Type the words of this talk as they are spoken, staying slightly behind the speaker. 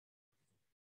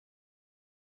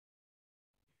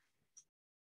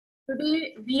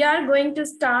Today we are going to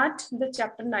start the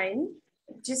chapter 9,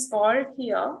 which is called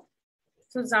here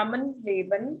Zusammen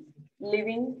leben,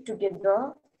 living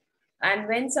together. And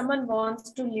when someone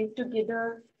wants to live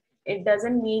together, it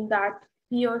doesn't mean that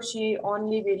he or she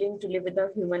only willing to live with a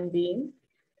human being.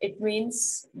 It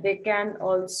means they can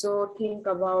also think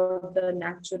about the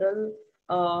natural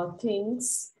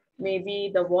things, maybe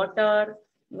the water,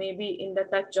 maybe in the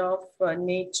touch of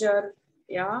nature.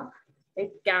 Yeah,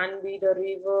 it can be the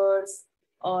rivers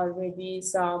or maybe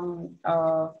some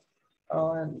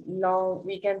long,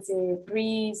 we can say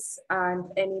trees and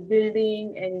any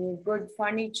building, any good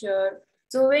furniture.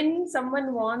 So when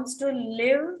someone wants to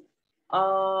live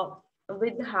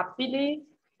with happily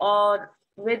or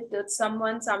with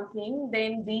someone something,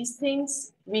 then these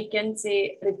things we can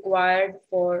say required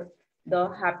for the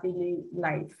happily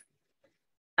life.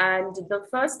 And the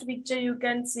first picture you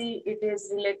can see, it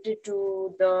is related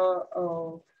to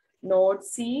the North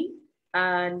Sea,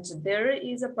 and there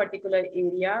is a particular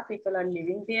area, people are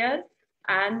living there,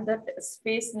 and that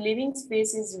space, living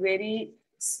space is very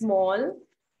small,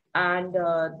 and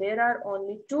there are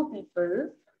only two people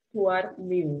who are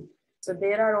living. So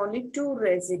there are only two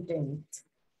residents.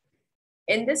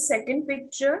 In this second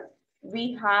picture,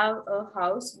 we have a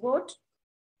houseboat,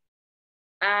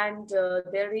 and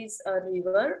there is a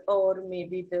river, or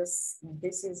maybe this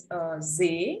is a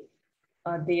zay,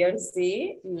 there's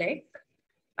a lake,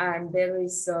 and there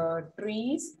is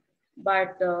trees,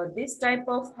 but this type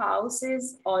of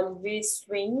houses always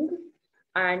swing,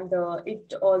 and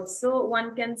it also,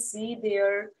 one can see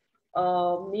their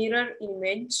mirror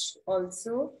image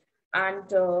also,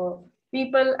 and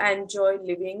people enjoy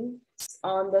living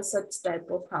on the such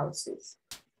type of houses.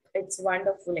 It's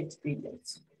wonderful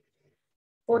experience.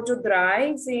 Foto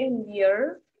 3 sehen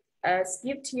wir, es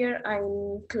gibt hier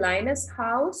ein kleines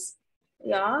Haus.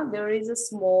 Ja, there is a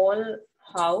small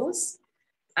house,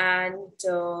 and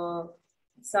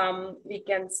some, we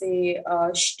can say,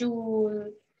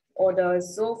 Stuhl oder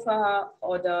Sofa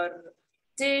oder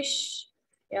Tisch,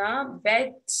 ja,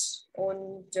 Bett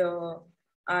und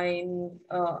ein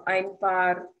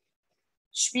paar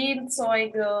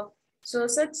Spielzeuge. So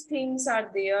such things are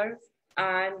there.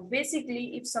 And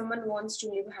basically, if someone wants to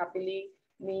live happily,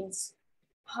 means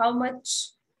how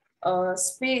much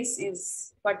space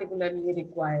is particularly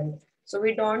required. So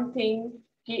we don't think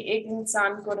कि एक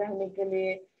इंसान को रहने के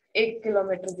लिए 1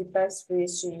 kilometre जितना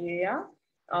space चाहिए, या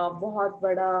बहुत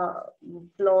बड़ा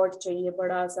प्लॉट चाहिए,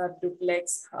 बड़ा सा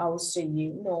डुप्लेक्स हाउस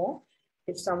चाहिए. No,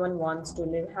 if someone wants to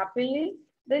live happily,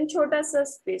 then छोटा सा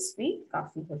स्पेस भी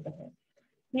काफी होता है.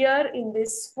 Here in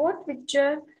this fourth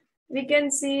picture, we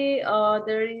can see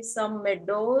there is some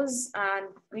meadows and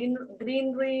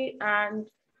greenery and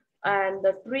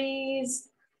the trees.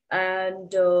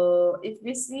 And if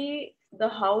we see the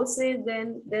houses,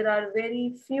 then there are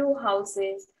very few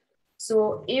houses.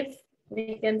 So if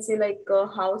we can say like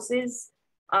houses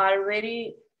are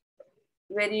very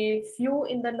few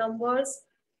in the numbers,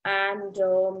 and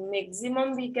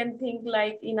maximum we can think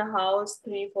like in a house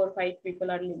 3, 4, 5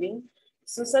 people are living.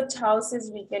 So such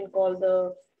houses we can call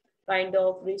the kind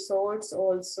of resorts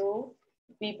also.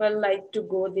 People like to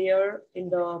go there in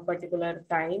the particular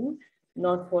time,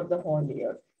 not for the whole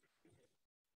year.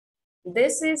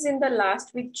 This is in the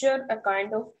last picture, a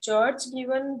kind of church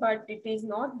given, but it is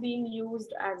not being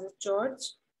used as a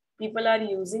church. People are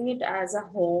using it as a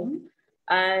home.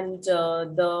 And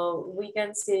we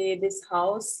can say this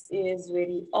house is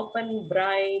very open,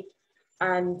 bright,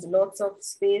 and lots of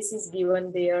space is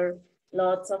given there.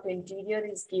 Lots of interior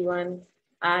is given.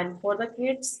 And for the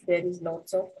kids, there is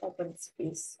lots of open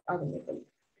space available.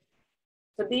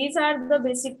 So these are the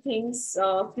basic things,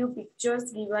 few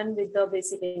pictures given with the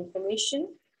basic information,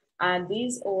 and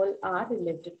these all are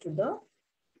related to the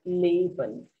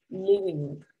leben,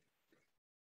 living.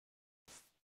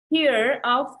 Hier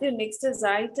auf der nächsten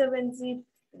Seite, wenn Sie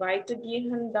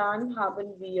weitergehen, dann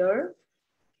haben wir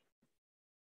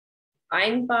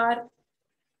ein paar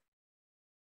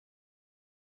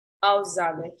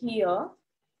Aussagen. Hier,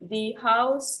 the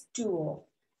house tour.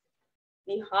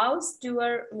 The house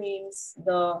tour means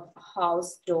the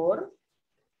house door.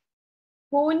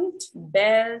 Hund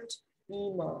bellt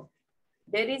immer.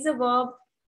 There is a verb,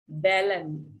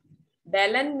 bellen.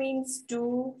 Bellen means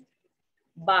to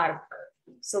bark.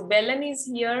 So bellen is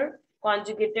here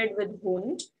conjugated with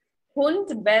Hund.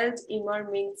 Hund bellt immer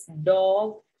means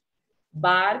dog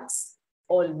barks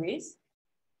always.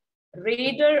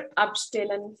 Raider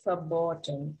abstellen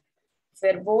verboten.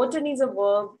 Verboten is a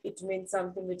verb, it means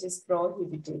something which is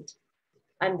prohibited.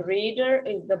 And raider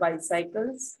is the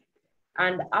bicycles,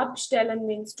 and abstellen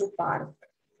means to park.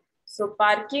 So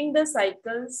parking the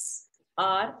cycles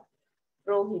are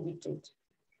prohibited.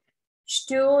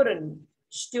 Stören.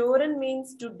 Stören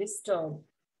means to disturb.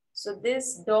 So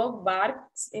this dog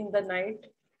barks in the night.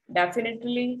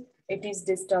 Definitely it is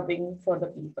disturbing for the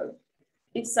people.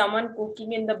 If someone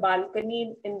cooking in the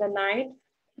balcony in the night,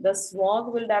 the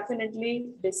smoke will definitely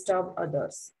disturb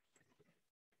others.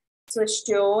 So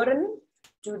stören,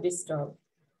 to disturb.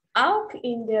 Auch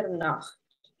in der Nacht,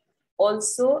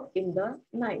 also in the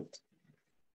night.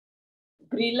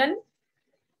 Grillen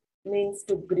means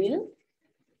to grill.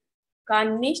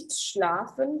 Kann nicht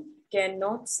schlafen,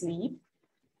 cannot sleep.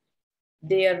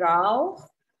 Der Rauch,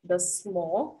 the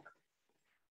smoke.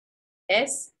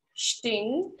 Es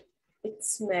stinkt, it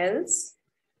smells.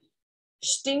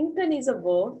 Stinken is a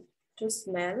verb, to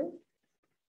smell.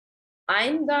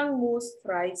 Eingang muss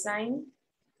frei sein.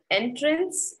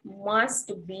 Entrance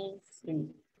must be free.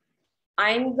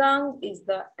 Eingang is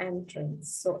the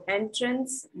entrance, so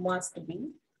entrance must be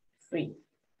free.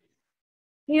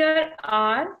 Here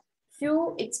are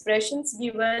few expressions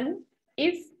given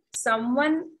if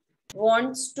someone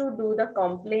wants to do the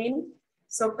complaint.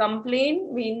 So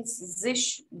complain means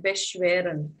sich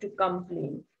beschweren, to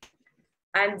complain.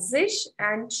 And sich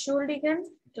entschuldigen,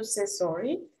 to say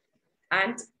sorry.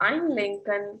 And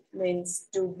einlenken means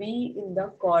to be in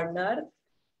the corner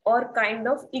or kind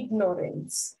of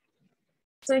ignorance.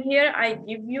 So here I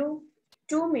give you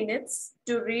 2 minutes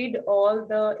to read all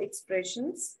the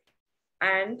expressions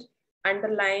and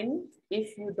underline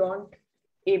if you don't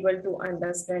able to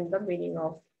understand the meaning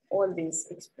of all these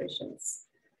expressions.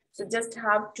 So just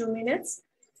have 2 minutes,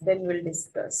 then we'll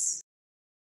discuss.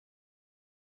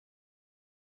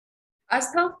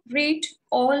 Astha, read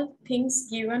all things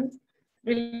given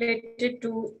related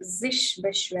to sich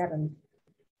beschweren.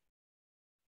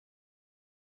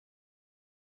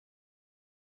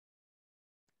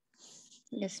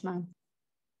 Yes, ma'am.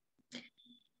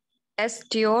 Es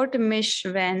stört mich,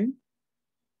 wenn.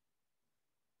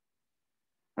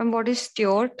 And what is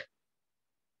stört?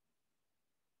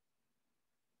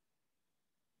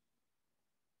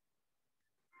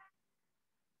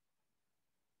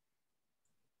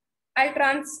 I'll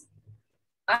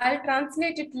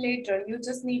translate it later. You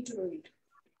just need to read.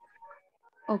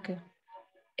 Okay.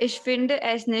 Ich finde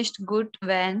es nicht gut,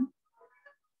 wenn.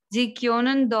 Sie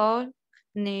können doch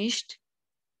nicht.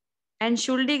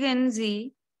 Entschuldigen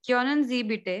Sie, können Sie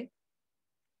bitte?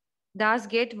 Das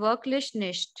geht wirklich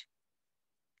nicht.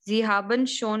 Sie haben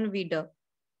schon wieder.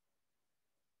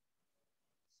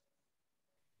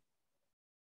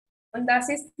 Und das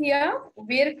ist hier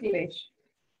wirklich.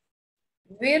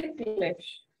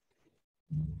 Wirklich.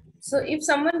 So if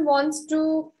someone wants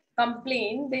to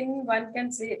complain, then one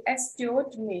can say, es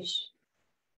stört mich.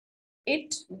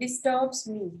 It disturbs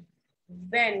me.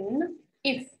 When,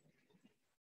 if.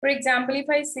 For example, if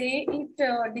I say it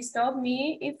disturbs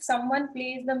me if someone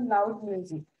plays the loud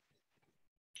music.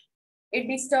 It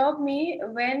disturbs me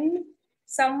when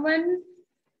someone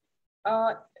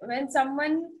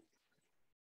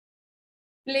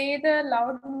play the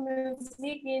loud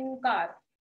music in car.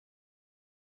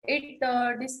 It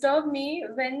disturbs me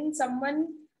when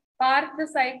someone park the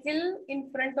cycle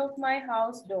in front of my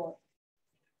house door.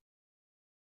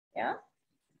 Yeah.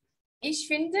 Ich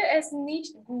finde es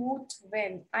nicht gut,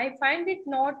 wenn. I find it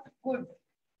not good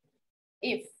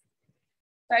if.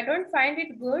 So I don't find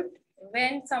it good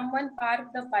when someone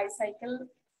park the bicycle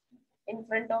in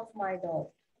front of my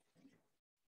door.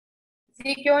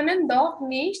 Sie können doch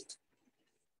nicht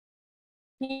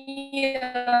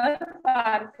hier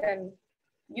parken.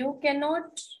 You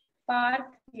cannot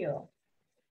park here.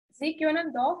 Sie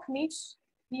können doch nicht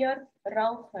hier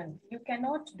rauchen. You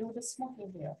cannot do the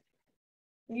smoking here.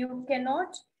 You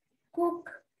cannot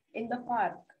cook in the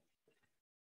park.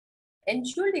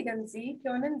 Entschuldigen Sie,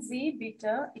 können Sie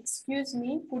bitte, excuse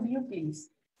me, could you please?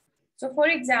 So for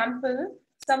example,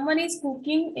 someone is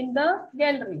cooking in the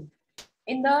gallery,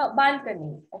 in the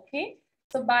balcony, okay?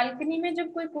 So balcony में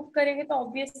जब कोई cook करेगा तो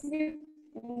obviously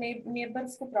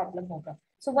neighbors को problem होगा.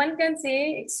 So one can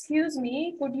say, excuse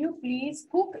me, could you please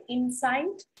cook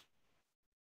inside?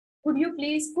 Could you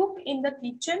please cook in the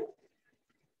kitchen?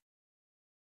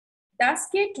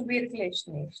 Das geht wirklich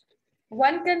nicht.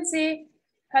 One can say,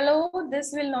 hello,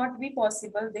 this will not be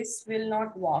possible. This will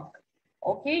not work.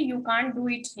 Okay, you can't do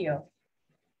it here.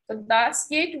 So das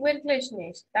geht wirklich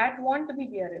nicht. That won't be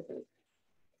bearable.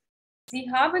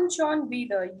 Sie haben schon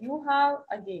wieder. You have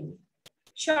again.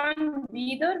 Schon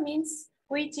wieder means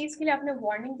कोई चीज के लिए आपने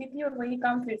warning दी थी और वही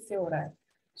काम फिर से हो रहा है.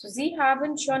 So Sie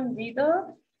haben schon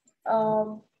wieder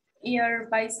Ihr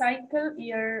Bicycle,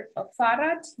 Ihr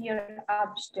Fahrrad hier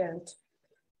abgestellt.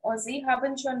 Or Sie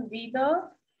haben schon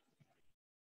wieder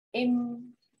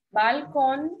im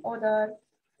Balkon oder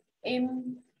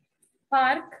im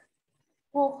Park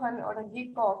kochen oder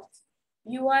gekocht.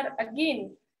 You are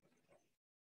again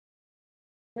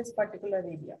this particular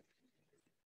area.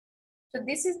 So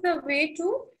this is the way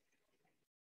to,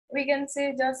 we can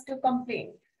say, just to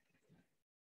complain.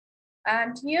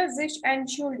 And here sich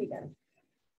entschuldigen,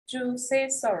 to say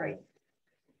sorry.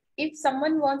 If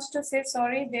someone wants to say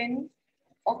sorry, then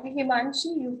okay,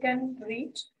 Himanshi, you can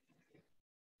read.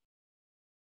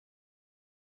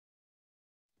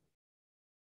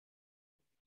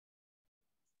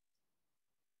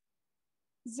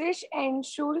 Sich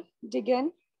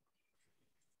entschuldigen.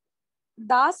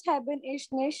 Das haben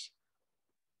ich nicht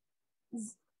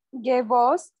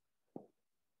gewusst.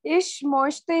 Ich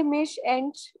möchte mich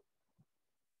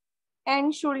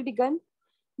entschuldigen.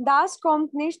 Das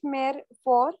kommt nicht mehr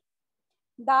vor.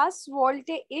 Das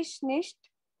wollte ich nicht.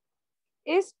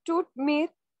 Es tut mir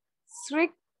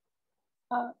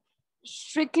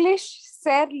schrecklich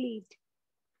sehr leid.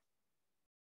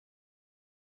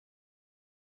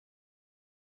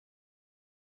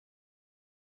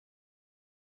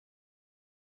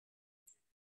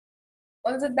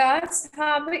 Also das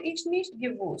habe ich nicht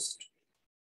gewusst.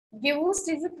 Gewusst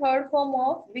is a third form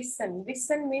of wissen.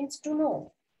 Wissen means to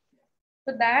know.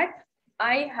 So that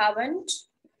I haven't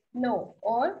know,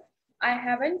 or I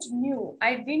haven't knew,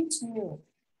 I didn't knew.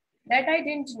 That I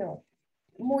didn't know.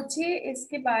 मुझे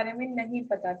इसके बारे में नहीं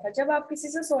पता था. जब आप किसी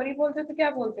से सॉरी बोलते हो तो क्या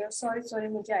बोलते हो? सॉरी सॉरी,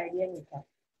 मुझे आइडिया नहीं था.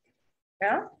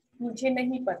 या मुझे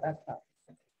नहीं पता था.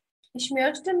 Ich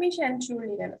möchte mich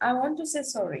entschuldigen. I want to say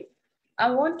sorry. I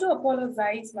want to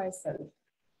apologize myself.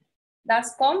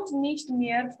 Das kommt nicht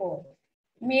mehr vor.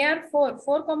 Mehr vor.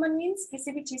 Vorkommen means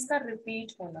किसी भी चीज का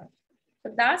repeat होना. So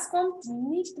das kommt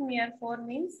nicht mehr vor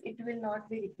means it will not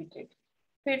be repeated.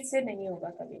 फिर से नहीं होगा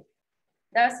कभी.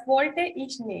 Das wollte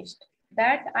ich nicht.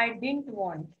 That I didn't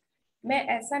want. मैं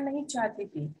ऐसा नहीं चाहती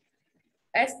थी.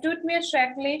 Es tut mir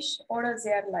schrecklich oder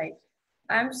sehr leid.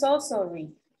 I am so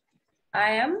sorry.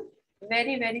 I am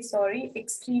very, very sorry.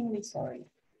 Extremely sorry.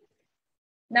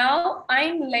 Now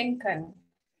I'm Lincoln.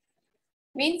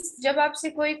 Means जब आपसे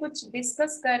कोई कुछ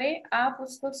डिस्कस करे, आप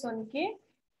उसको सुन के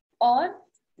और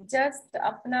जस्ट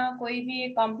अपना कोई भी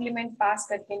कॉम्प्लीमेंट पास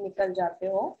करके निकल जाते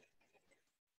हो,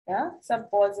 या सब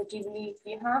पॉजिटिवली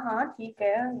कि हाँ हाँ ठीक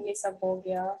है, ये सब हो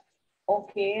गया,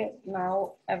 okay now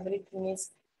everything is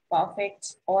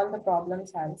perfect, all the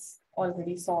problems has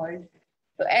already solved.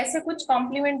 तो ऐसे कुछ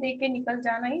कॉम्प्लीमेंट दे के निकल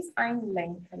जाना is I am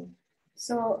lengthen.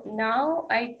 So now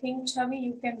I think Chhavi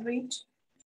you can read.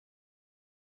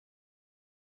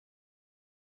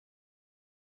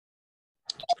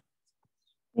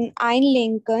 Ein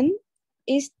Lincoln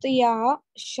ist ja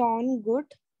schon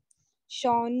gut,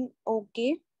 schon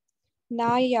okay.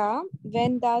 Na ja,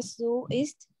 wenn das so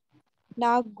ist,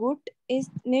 na gut,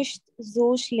 ist nicht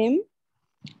so schlimm.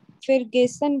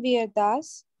 Vergessen wir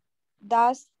das.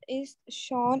 Das ist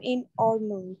schon in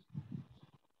Ordnung.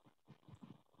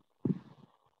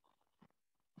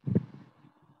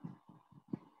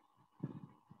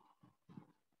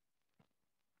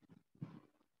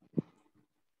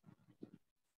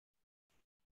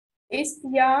 Ist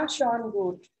ja schon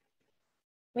gut.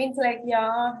 Means like,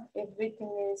 yeah, everything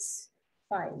is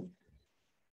fine.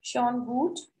 Schon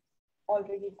gut,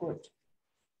 already good.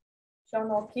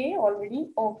 Schon okay,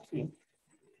 already okay.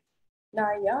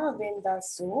 Na ja, wenn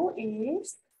das so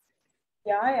ist,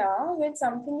 yeah, when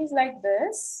something is like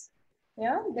this,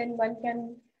 yeah, then one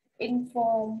can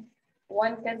inform,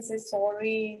 one can say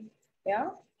sorry, yeah,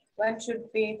 one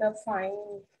should pay the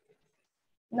fine.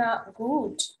 Na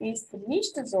gut ist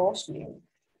nicht so schlimm.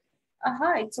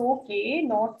 Aha, it's okay,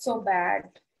 not so bad.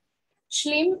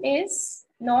 Schlimm is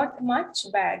not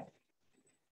much bad.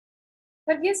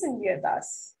 Vergessen wir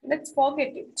das. Let's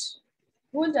forget it.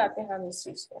 भूल जाते हैं हम इस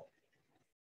चीज को.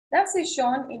 That is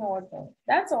shown in order.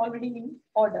 That's already in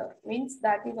order. Means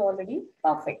that is already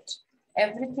perfect.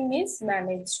 Everything is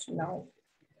managed now.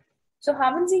 So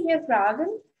haben Sie hier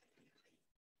Fragen?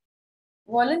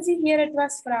 Wollen Sie hier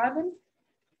etwas fragen?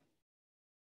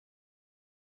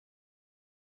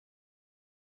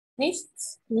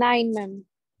 Nichts? Nein, Ma'am.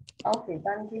 Okay,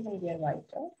 dann gehen wir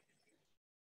weiter.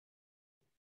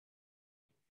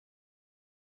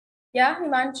 Ja,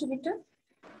 Himanshu, bitte.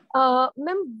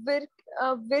 Ma'am,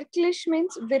 wirklich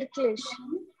means wirklich.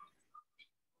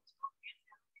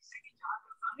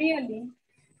 Really?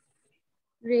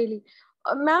 Really.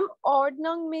 Ma'am,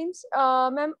 Ordnung means,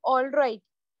 ma'am, all right.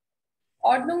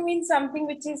 Ordnung means something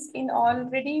which is in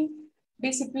already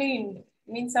disciplined.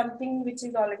 Means something which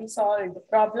is already solved.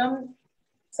 Problem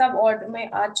सब order में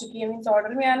आ चुकी है. Means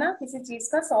order में आना, किसी चीज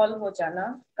का solve हो जाना,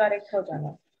 करेक्ट हो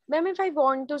जाना. Ma'am, if I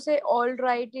want to say all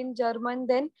right in German,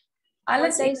 then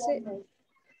Alles what I in say? Ordnung.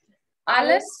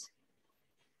 Alles Alles.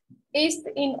 ist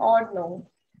in Ordnung.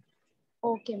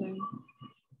 Okay, ma'am.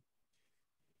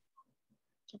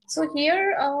 So hier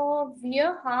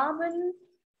wir haben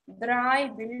 3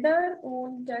 Bilder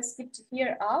und es gibt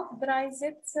hier auch 3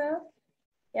 Sätze.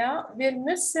 Ja, wir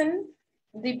müssen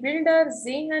die Bilder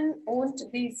sehen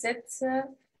und die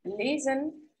Sätze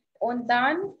lesen und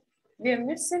dann wir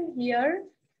müssen hier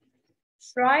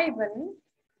schreiben,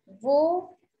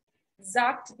 wo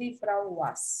sagt die Frau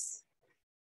was.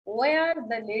 Where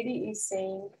the lady is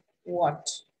saying what.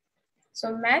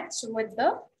 So match with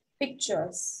the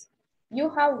pictures. You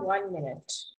have 1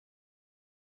 minute.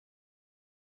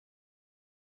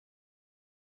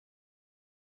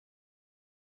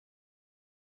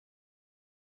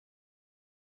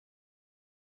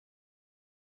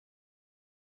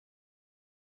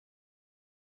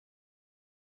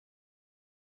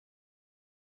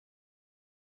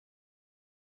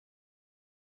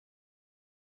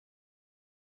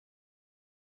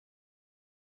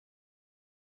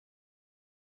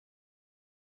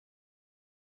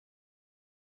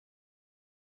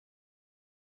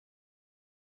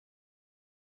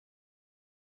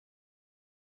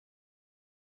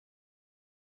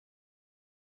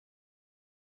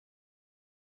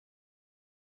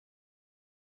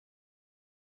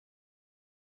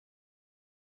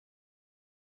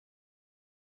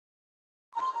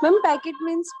 Ma'am, packet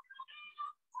means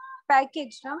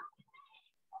package, no?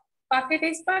 Packet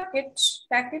is packet.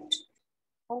 Packet.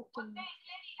 Okay.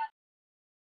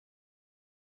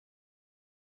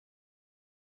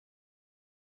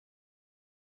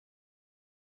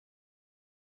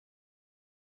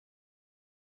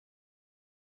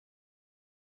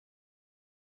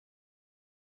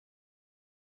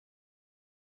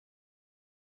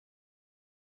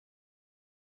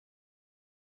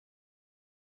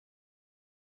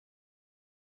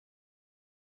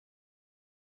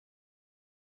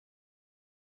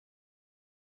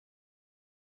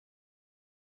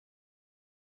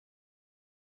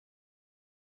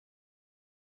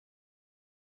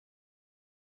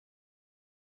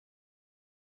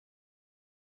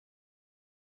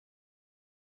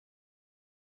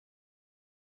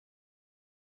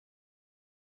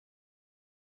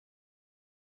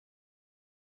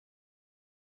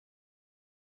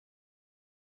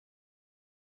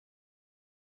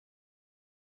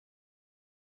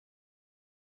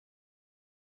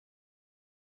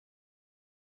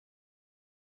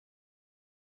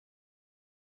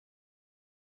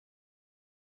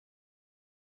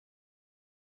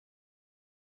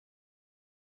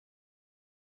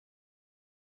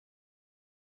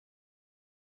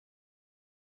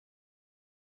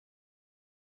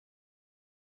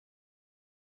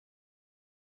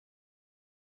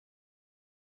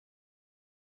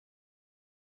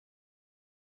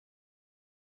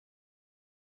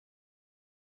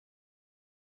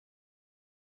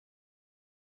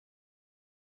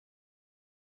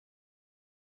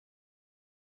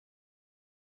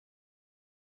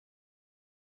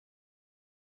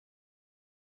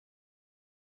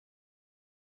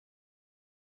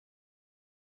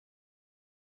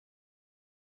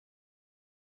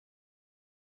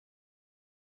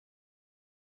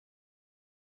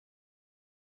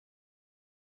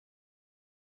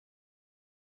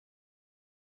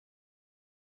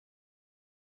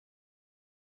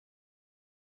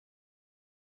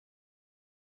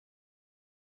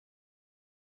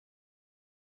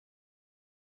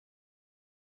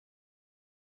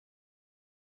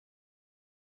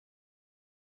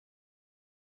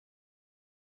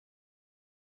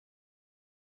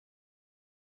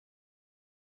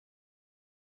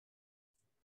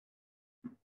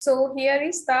 So here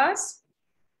is das.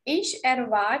 Ich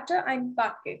erwarte ein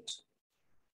Paket.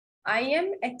 I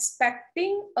am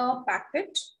expecting a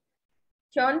packet.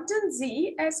 Könnten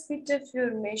Sie es bitte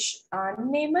für mich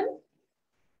annehmen?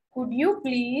 Could you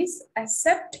please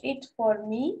accept it for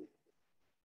me?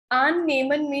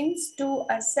 Annehmen means to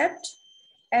accept.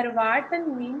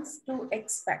 Erwarten means to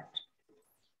expect.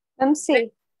 Ma'am,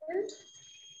 say.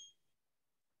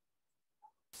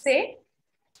 Say?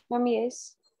 Ma'am,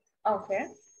 yes. Okay.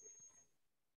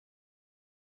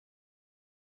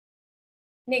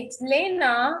 Next,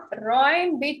 Lena,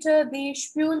 räum bitte die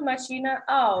Spülmaschine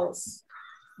aus.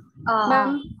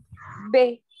 Ma'am,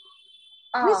 B.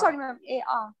 No, Ah. sorry, ma'am.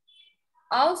 A.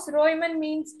 Ausräumen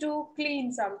means to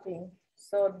clean something.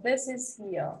 So this is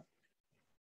here.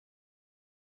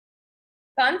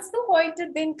 Kannst du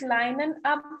heute den Kleinen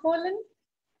abholen?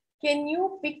 Can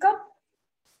you pick up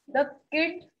the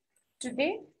kid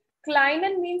today?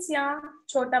 Kleinen means yeah,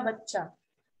 chota bachcha.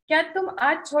 क्या तुम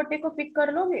आज छोटे को pick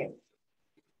कर लोगे?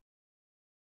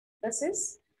 This is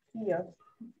here.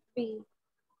 B.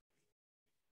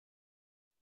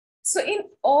 So in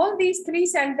all these three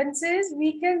sentences,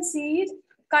 we can see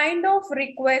kind of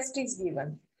request is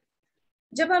given.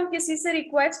 जब हम किसी से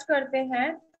रिक्वेस्ट करते हैं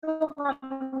तो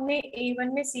हमने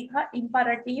A1 में सीखा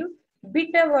इंपैरेटिव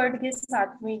बिटर वर्ड के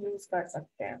साथ में यूज कर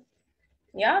सकते हैं,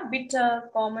 या बिटर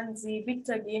कॉमन सी,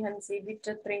 बिटर गेहन सी,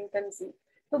 बिटर ट्रिंकन सी.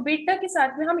 तो बिटर के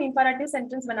साथ में हम इंपैरेटिव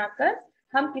सेंटेंस बनाकर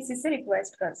हम किसी से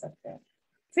रिक्वेस्ट कर सकते हैं.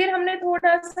 फिर हमने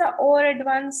थोड़ा सा और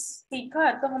एडवांस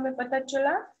सीखा तो हमें पता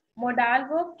चला मोडाल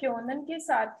वर्ब क्योनन के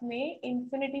साथ में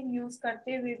इंफिनिटिव यूज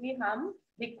करते हुए भी हम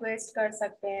रिक्वेस्ट कर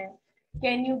सकते हैं.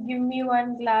 Can you give me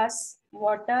 1 glass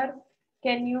water?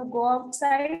 Can you go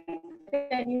outside?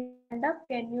 Can you stand up?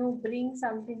 Can you bring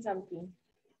something?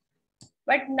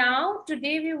 But now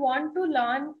today we want to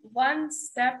learn one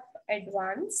step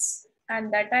advance,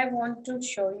 and that I want to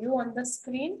show you on the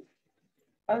screen.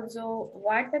 Also,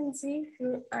 warten Sie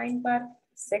für ein paar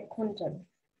Sekunden.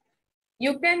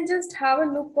 You can just have a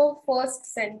look of first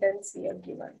sentence here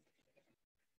given.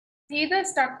 See the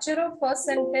structure of first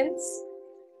sentence.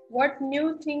 What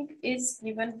new thing is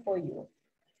given for you?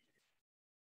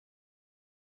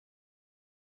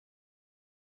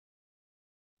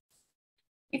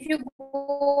 If you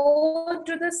go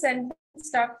to the sentence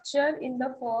structure in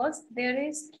the first, there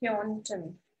is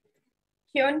Kyonton.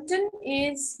 Kyonton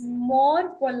is more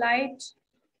polite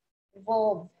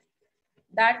verb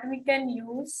that we can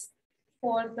use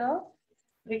for the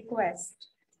request.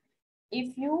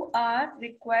 If you are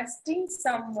requesting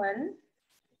someone,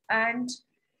 and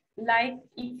like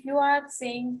if you are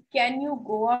saying, can you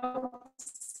go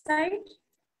outside?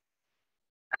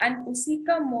 And उसी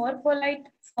का more polite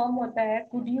form होता है,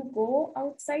 could you go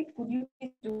outside? Could you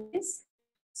please do this?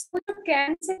 So जो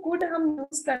can से could हम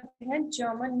use करते हैं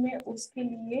German में, उसके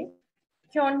लिए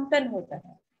क्योंटन होता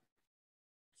है.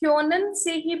 क्योनन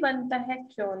से ही बनता है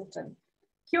क्योंटन.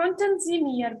 क्योंटन जी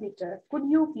near bitter,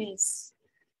 could you please.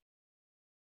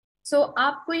 सो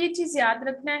आपको ये चीज याद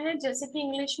रखना है, जैसे कि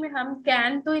इंग्लिश में हम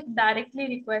कैन तो एक डायरेक्टली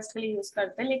रिक्वेस्ट के लिए यूज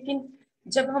करते हैं, लेकिन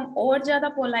जब हम और ज्यादा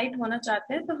पोलाइट होना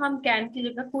चाहते हैं तो हम कैन की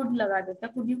जगह कुड लगा देते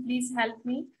हैं. Could you please help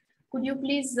me? Could you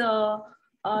please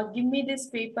give me this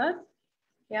paper?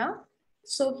 या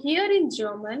सो हियर इन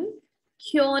जर्मन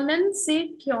क्योनन से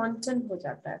क्योंटन हो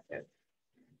जाता है. फिर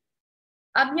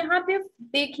अब यहाँ पे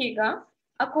देखिएगा,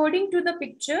 अकॉर्डिंग टू द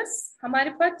पिक्चर्स हमारे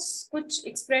पास कुछ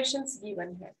एक्सप्रेशंस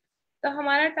गिवन है. तो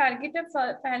हमारा टारगेट है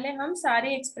पहले हम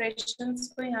सारे एक्सप्रेशंस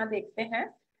को यहाँ देखते हैं.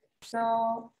 So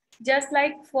just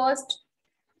like first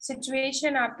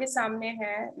situation आपके सामने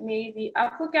है मेरी.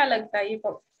 आपको क्या लगता है ये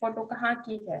फोटो कहाँ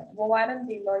की है? वो वारन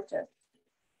दी लॉयटर.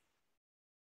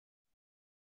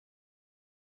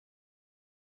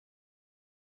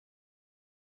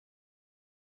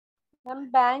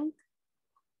 Ma'am, bank.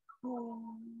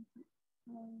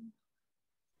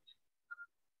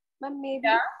 Ma'am, maybe.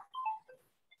 Yeah.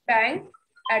 Bank,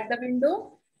 at the window,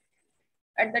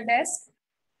 at the desk,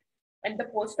 at the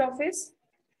post office.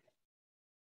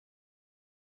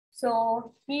 So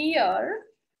here,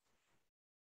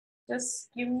 just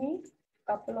give me a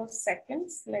couple of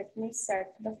seconds. Let me set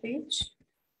the page.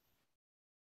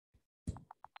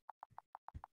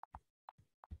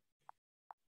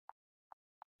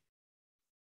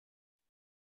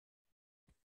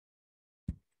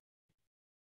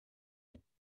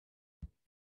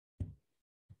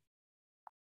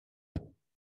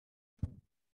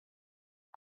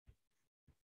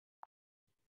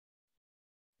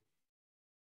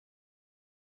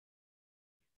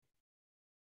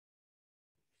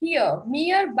 Here,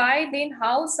 mir bei den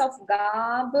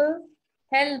Hausaufgaben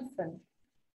helfen.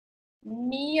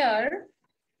 Mir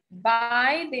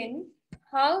bei den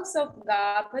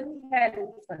Hausaufgaben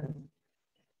helfen.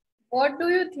 What do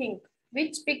you think?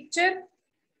 Which picture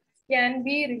can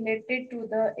be related to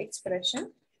the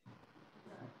expression?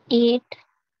 8.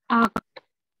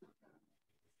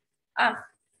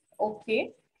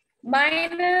 Okay.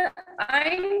 Meine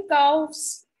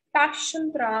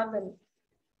Einkaufstaschen tragen.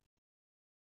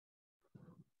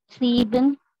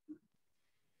 7.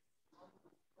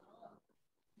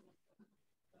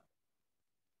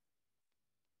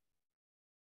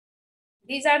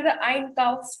 These are the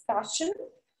Einkaufstaschen,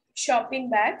 shopping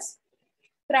bags.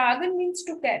 Tragen means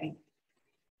to carry.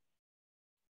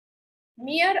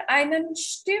 Mir einen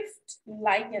Stift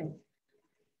leihen.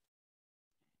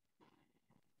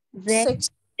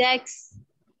 6.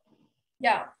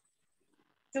 Yeah.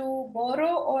 To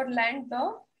borrow or lend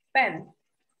the pen.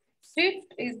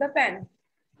 Stift is the pen.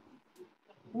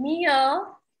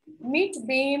 Mir mit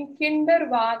dem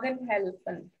Kinderwagen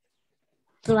helfen.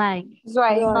 Zwei.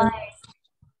 Zwei.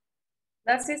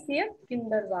 Das ist hier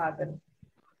Kinderwagen.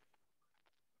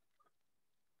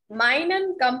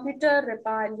 Meinen Computer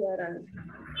reparieren.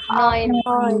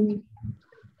 Neun.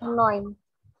 Neun.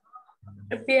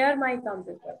 Repair my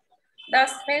computer.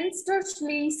 Das Fenster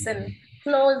schließen.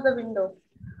 Close the window.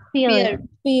 Vier.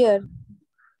 Vier.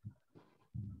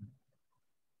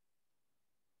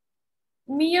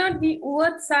 Mir die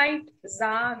Uhrzeit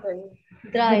sagen.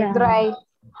 Drei. Drei.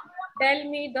 Tell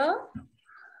me the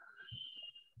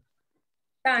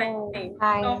time.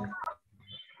 Nine.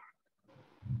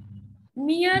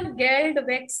 Mir Geld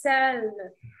wechseln.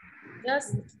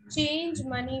 Just change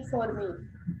money for me.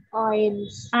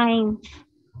 Eins. Eins.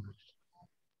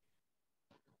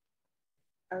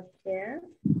 Okay.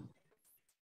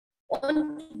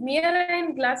 Und mir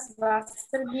ein Glas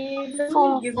Wasser geben.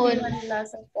 Fünf. Give me one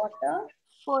glass of water.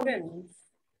 Fünf.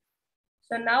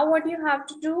 So now what you have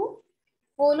to do?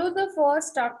 Follow the first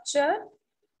structure.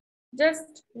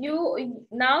 Just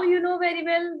now you know very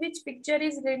well which picture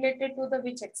is related to the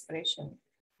which expression.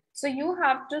 So you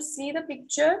have to see the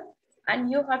picture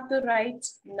and you have to write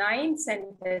 9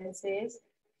 sentences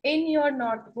in your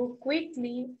notebook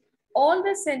quickly. All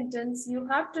the sentence you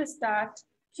have to start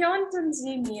Könnten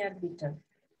Sie mir bitte.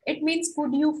 It means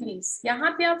could you please.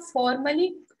 यहाँ पे आप formally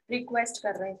request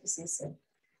कर रहे हैं किसी से,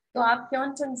 तो आप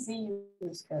Könnten Sie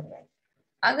use कर रहे हैं.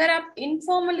 अगर आप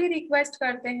informally request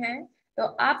करते हैं तो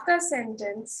आपका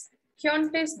sentence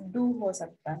Könntest du हो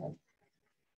सकता है.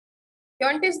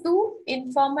 Könntest du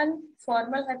informal,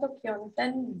 formal है तो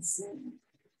Könnten Sie.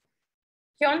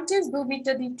 Könntest du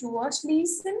bitte die Tür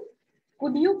schließen?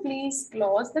 Could you please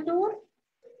close the door?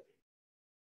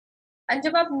 And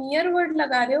जब आप near word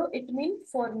लगा रहे हो, it means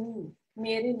for me,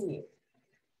 मेरे लिए.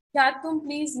 क्या तुम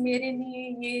please मेरे लिए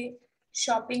ये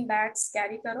shopping bags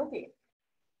carry करोगे?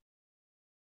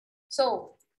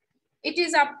 So, it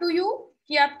is up to you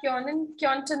कि आप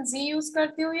Könnten Sie use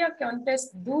करते हो या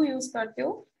Könntest du use करते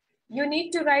हो. You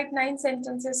need to write 9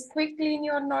 sentences quickly in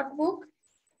your notebook.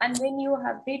 And when you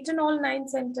have written all 9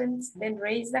 sentences, then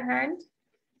raise the hand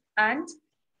and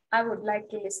I would like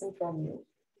to listen from you.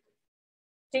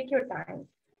 Take your time.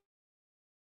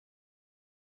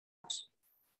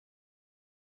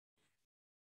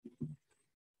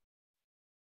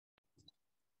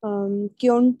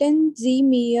 Könnten Sie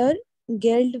mir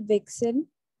Geld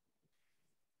wechseln?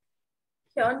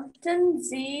 Könnten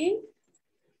Sie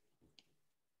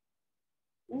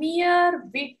mir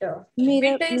bitte.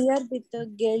 Mir Bitte ist, bitte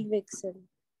Geld wechseln.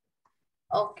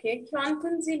 okay.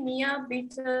 Könnten Sie mir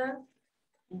bitte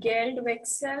Geld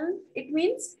wechseln? It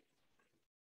means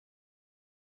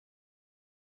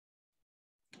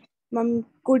Mom,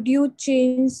 could you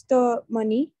change the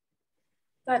money?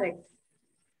 correct.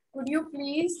 Could you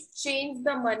please change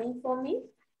the money for me?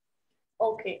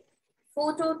 Okay.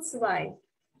 Foto 2.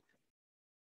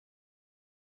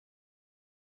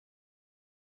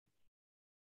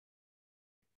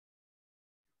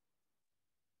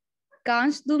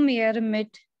 Kannst du mir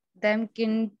mit dem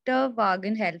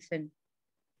Kinderwagen helfen?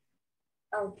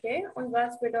 Okay. Und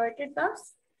was bedeutet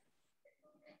das?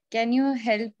 Can you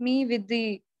help me with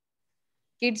the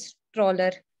kids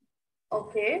stroller?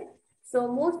 Okay. So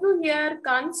musst du hier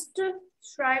kannst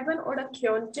schreiben oder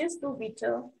könntest du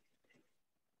bitte?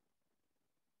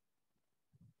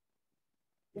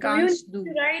 Kannst Do du.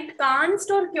 you write canst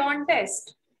or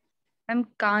könntest? I'm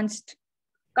kannst.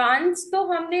 कांस तो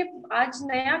हमने आज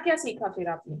नया क्या सीखा फिर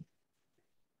आपने?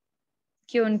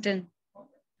 Könnten.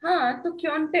 हाँ तो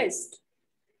contest.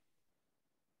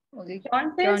 Okay.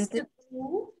 Contest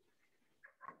to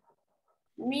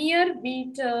mir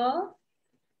bitte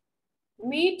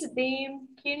mit dem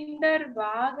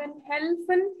Kinderwagen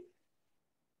helfen?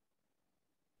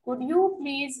 Could you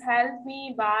please help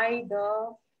me buy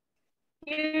the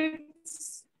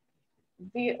kids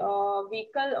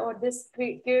vehicle or this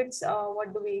kids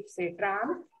what do we say,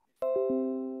 tram?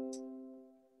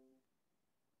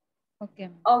 Okay.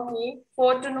 Okay,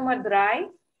 Foto Nummer 3.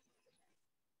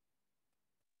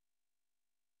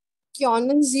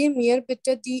 Können Sie mir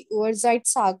bitte die Uhrzeit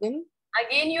sagen?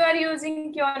 Again you are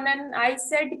using Kyonen. I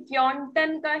said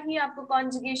Kyonten का ही आपको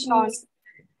conjugation Kyon- use.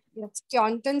 Jetzt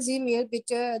könnten Sie mir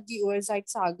bitte die Uhrzeit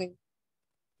sagen?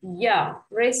 Ja,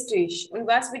 richtig. Und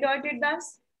was bedeutet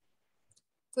das?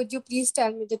 Could you please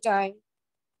tell me the time?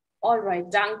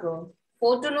 Alright, danke.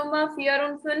 Foto Nummer 4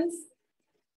 und 5.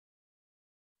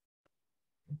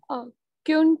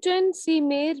 Könnten Sie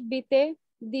mir bitte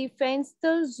die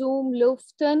Fenster zum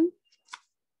Lüften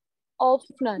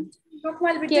öffnen?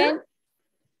 Nochmal bitte. Können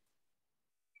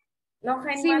Noch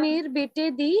Sie einmal. mir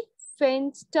bitte die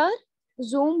Fenster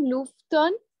zum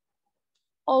Lüften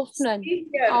öffnen? Speak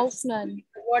here. Öffnen.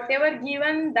 whatever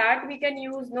given that we can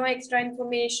use, no extra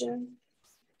information.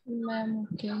 Ma'am,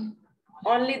 okay.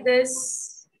 Only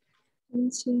this.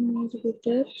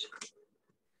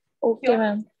 Okay, Your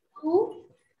ma'am. two.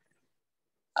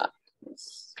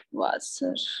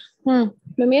 Wasser. Ma'am,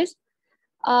 yes.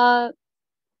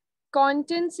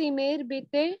 Konnten Sie mir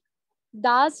bitte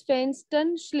das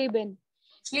Fenster schließen?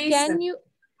 Schließen. Can you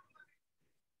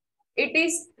It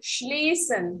is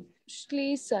schließen.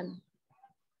 schließen?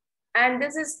 And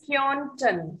this is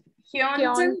Kjonten.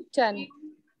 Kjonten.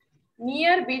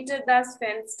 Mir bitte das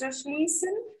Fenster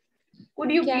schließen.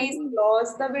 Could you please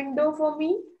close the window for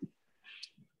me?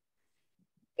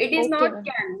 It is Okay, not ma'am.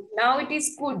 can. Now it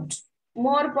is could.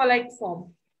 More polite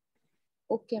form.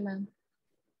 Okay, ma'am.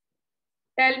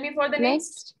 Tell me for the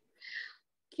next.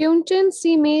 Könnten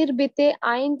Sie mir bitte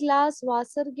ein Glas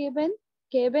Wasser geben?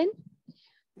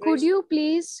 Could you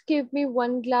please give me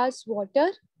one glass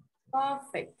water?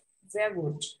 Perfect. Sehr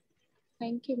gut.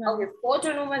 Thank you, ma'am. Okay,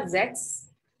 Foto Nummer 6.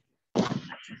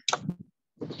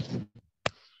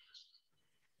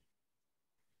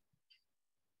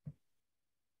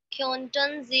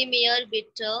 Könnten Sie mir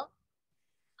bitte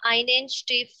einen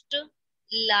Stift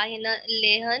leihen?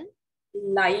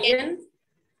 Lion.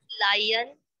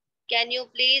 Can you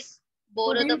please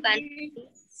borrow the pen?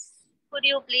 Could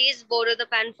you please borrow the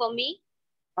pen for me?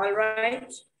 All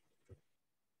right.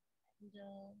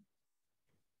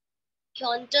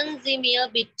 Könnten Sie mir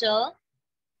bitte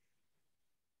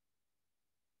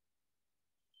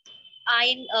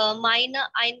meine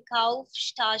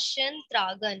Einkaufstaschen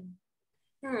tragen?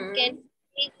 Can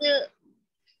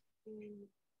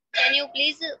you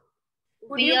please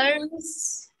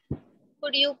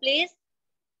could you please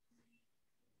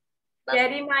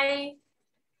carry my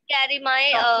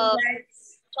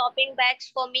shopping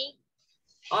bags for me?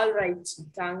 All right,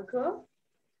 danke.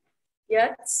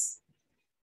 Yes.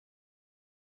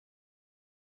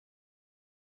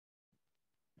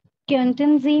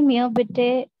 Könnten Sie mir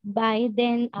bitte bei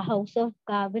den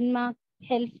Hausaufgaben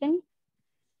helfen?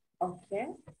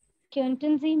 Okay.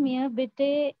 Könnten Sie mir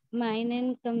bitte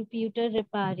meinen Computer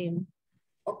reparieren?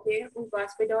 Okay, und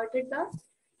was bedeutet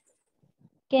das?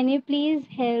 Can you please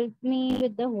help me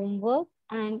with the homework?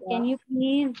 And can you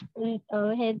please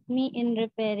help me in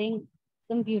repairing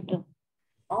computer?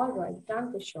 All right,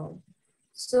 danke schön.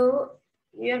 So,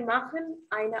 wir machen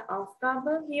eine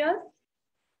Aufgabe hier.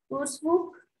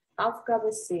 Kursbuch,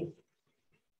 Aufgabe C.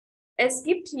 Es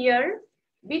gibt hier,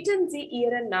 bitten Sie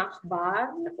Ihre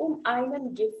Nachbarn um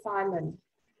einen Gefallen.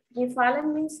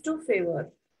 Gefallen means to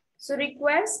favor. So,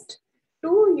 request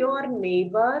to your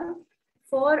neighbor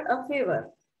for a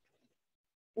favor.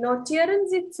 Notieren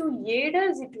Sie zu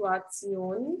jeder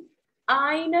Situation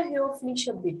eine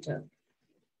höfliche Bitte.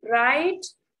 Write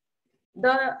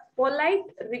the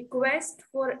polite request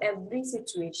for every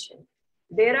situation.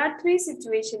 There are 3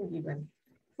 situations given.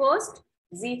 First,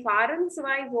 Sie fahren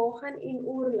 2 Wochen in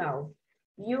Urlaub.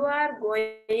 You are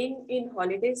going in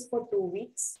holidays for 2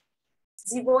 weeks.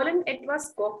 Sie wollen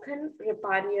etwas kochen,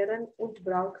 reparieren und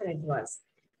brauchen etwas.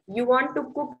 You want to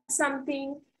cook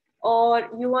something, or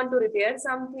you want to repair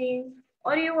something,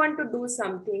 or you want to do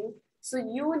something. So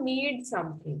you need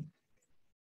something.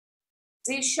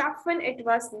 Sie schaffen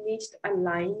etwas nicht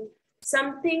allein.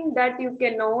 Something that you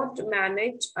cannot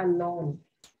manage alone.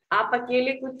 आप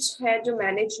अकेले कुछ है जो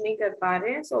manage नहीं कर पा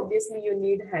रहे हैं, so obviously you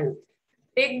need help.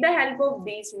 Take the help of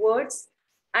these words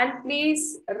and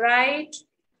please write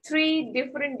 3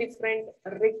 different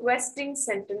requesting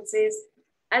sentences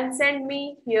and send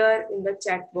me here in the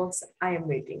chat box. I am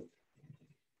waiting.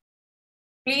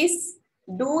 Please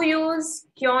do use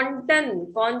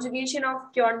Kjonten, conjugation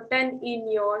of Kjonten in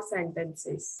your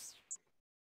sentences.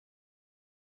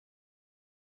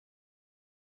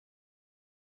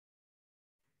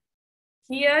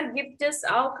 Hier gibt es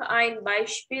auch ein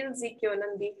Beispiel. Sie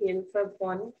können die Hilfe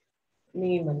von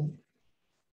nehmen.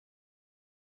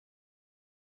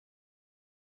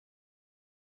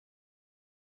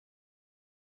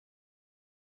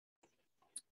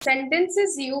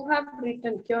 Sentences you have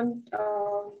written.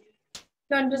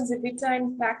 Könnten Sie bitte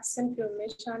ein Taxen für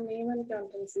mich annehmen?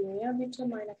 Könnten Sie mir bitte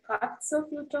meine Katze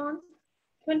füttern?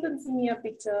 Könnten Sie mir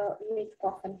bitte mit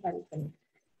Kochen helfen?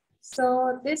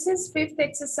 So this is 5th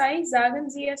exercise. Sagen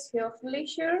Sie es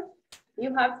höflicher.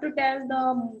 You have to tell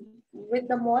them with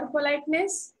the more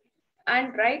politeness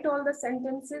and write all the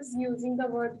sentences using the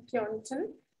word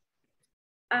Kjonten.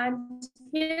 And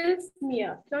hilf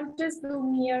mir. Könntest du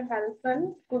mir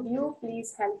helfen? Could you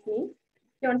please help me?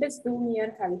 Könntest du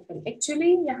mir helfen?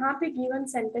 Actually, यहाँ पे given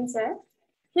sentence है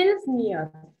hilf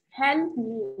mir, help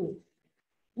me.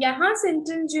 यहाँ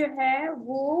sentence जो है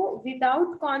वो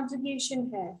without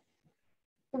conjugation है.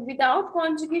 तो without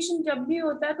conjugation जब भी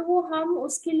होता है तो वो हम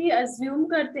उसके लिए अज्यूम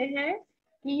करते हैं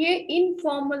कि ये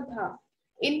इनफॉर्मल था।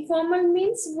 इनफॉर्मल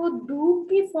मीन्स वो डू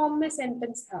की फॉर्म में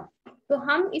सेंटेंस था, तो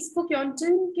हम इसको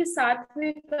क्योंटिन के साथ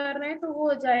में कर रहे हैं तो वो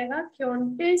हो जाएगा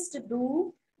क्योंटिस्ट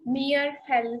do मियर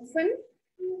हेल्फन,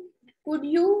 could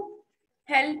you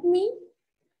help me.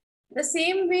 The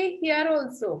same way here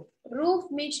also, roof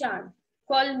me Shan,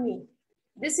 call me.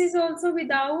 This is also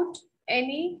without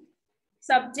any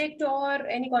subject or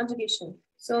any conjugation.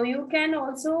 So you can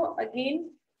also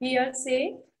again here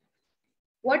say,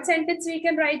 what sentence we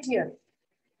can write here?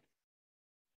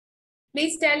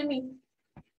 Please tell me.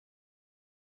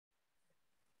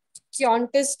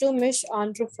 Countess to Miss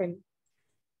Androfen.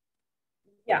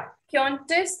 Yeah,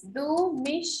 Countess du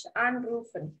mich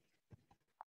anrufen.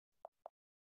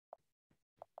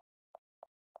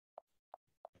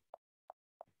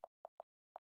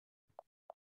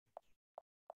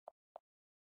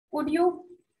 Could you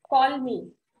call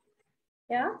me?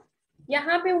 Yeah.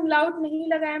 यहाँ पे umlaut नहीं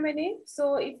लगाया मैंने,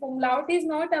 so if umlaut is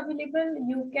not available,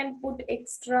 you can put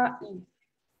extra e.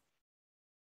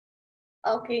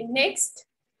 Okay, next.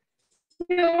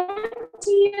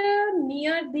 Here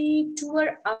near the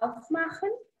tour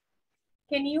aufmachen.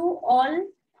 Can you all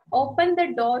open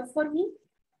the door for me?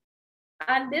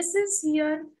 And this is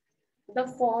here the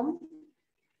form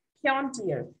can't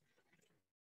here.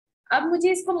 अब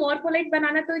मुझे इसको more polite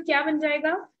बनाना तो क्या बन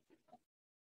जाएगा?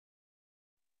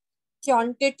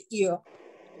 Counted ear.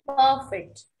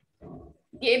 Perfect.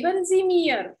 Geben Sie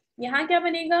mir. यहाँ क्या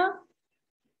बनेगा?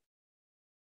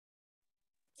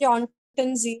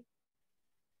 Counten Sie.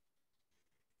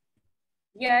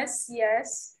 Yes,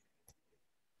 yes.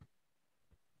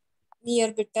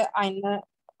 Mir bitte eine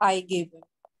Ei geben.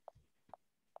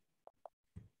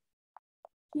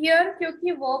 Here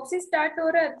क्योंकि verb से start हो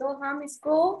रहा है तो हम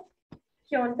इसको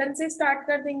क्योंटन से start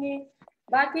कर देंगे।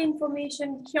 बाकी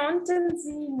information könnten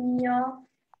Sie mir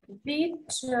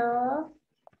bitte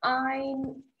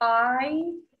ein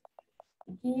Ei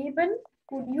geben?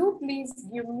 Could you please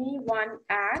give me one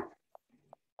egg?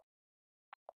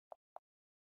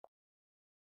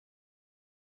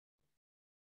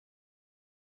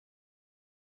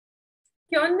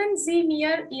 Können Sie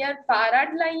mir Ihr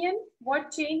Fahrrad leihen?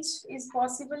 What change is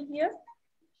possible here?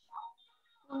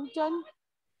 Unten.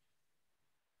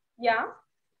 Yeah,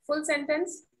 full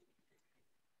sentence.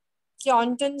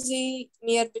 Könnten Sie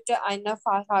mir bitte eine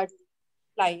Fahrrad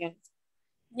leihen?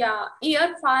 Yeah,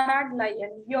 Ihr Fahrrad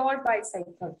leihen, your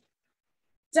bicycle.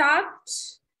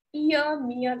 Tragt ihr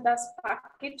mir das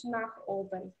Paket nach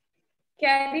oben?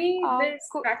 Carry this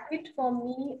packet for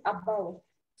me above.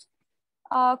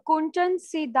 Könnten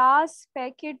Sie das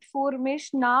Paket für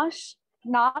mich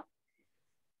nach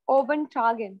oben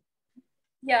tragen?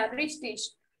 Yeah,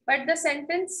 richtig. But the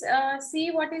sentence,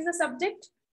 see what is the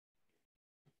subject?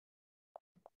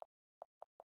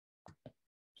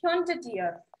 Könntet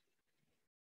ihr?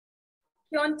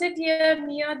 Könntet ihr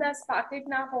mir das Paket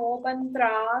nach oben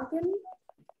tragen?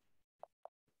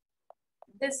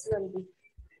 This will be.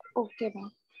 Okay,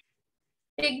 ma'am.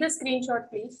 Take the screenshot,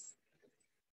 please.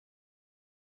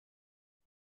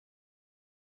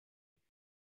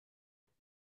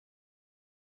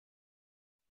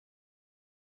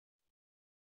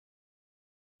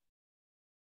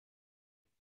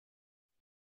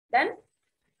 Done?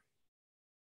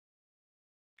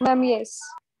 Ma'am, yes.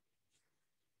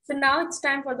 So now it's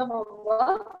time for the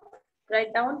homework.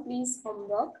 Write down, please,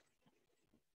 homework.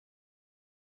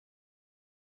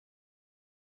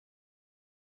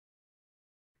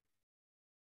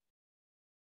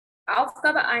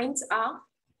 Aufgabe 1a,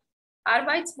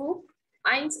 Arbeitsbuch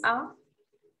 1a.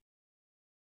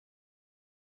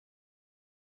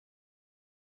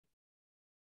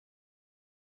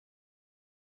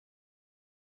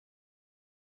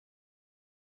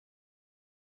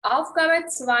 Aufgabe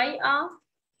 2a,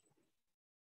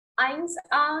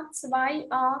 1a,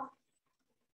 2a.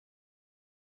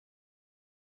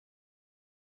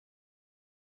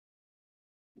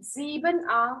 Sieben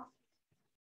A,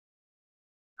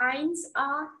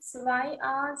 1a,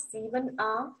 2a,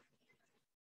 7a.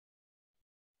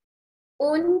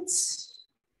 Und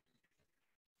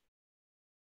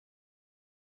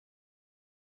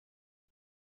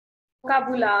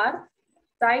Vokabular,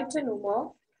 Seite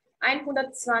Nummer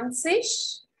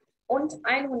 120 und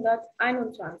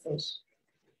 121.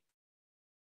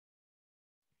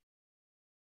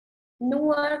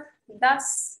 Nur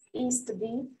das ist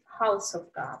die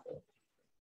Hausaufgabe.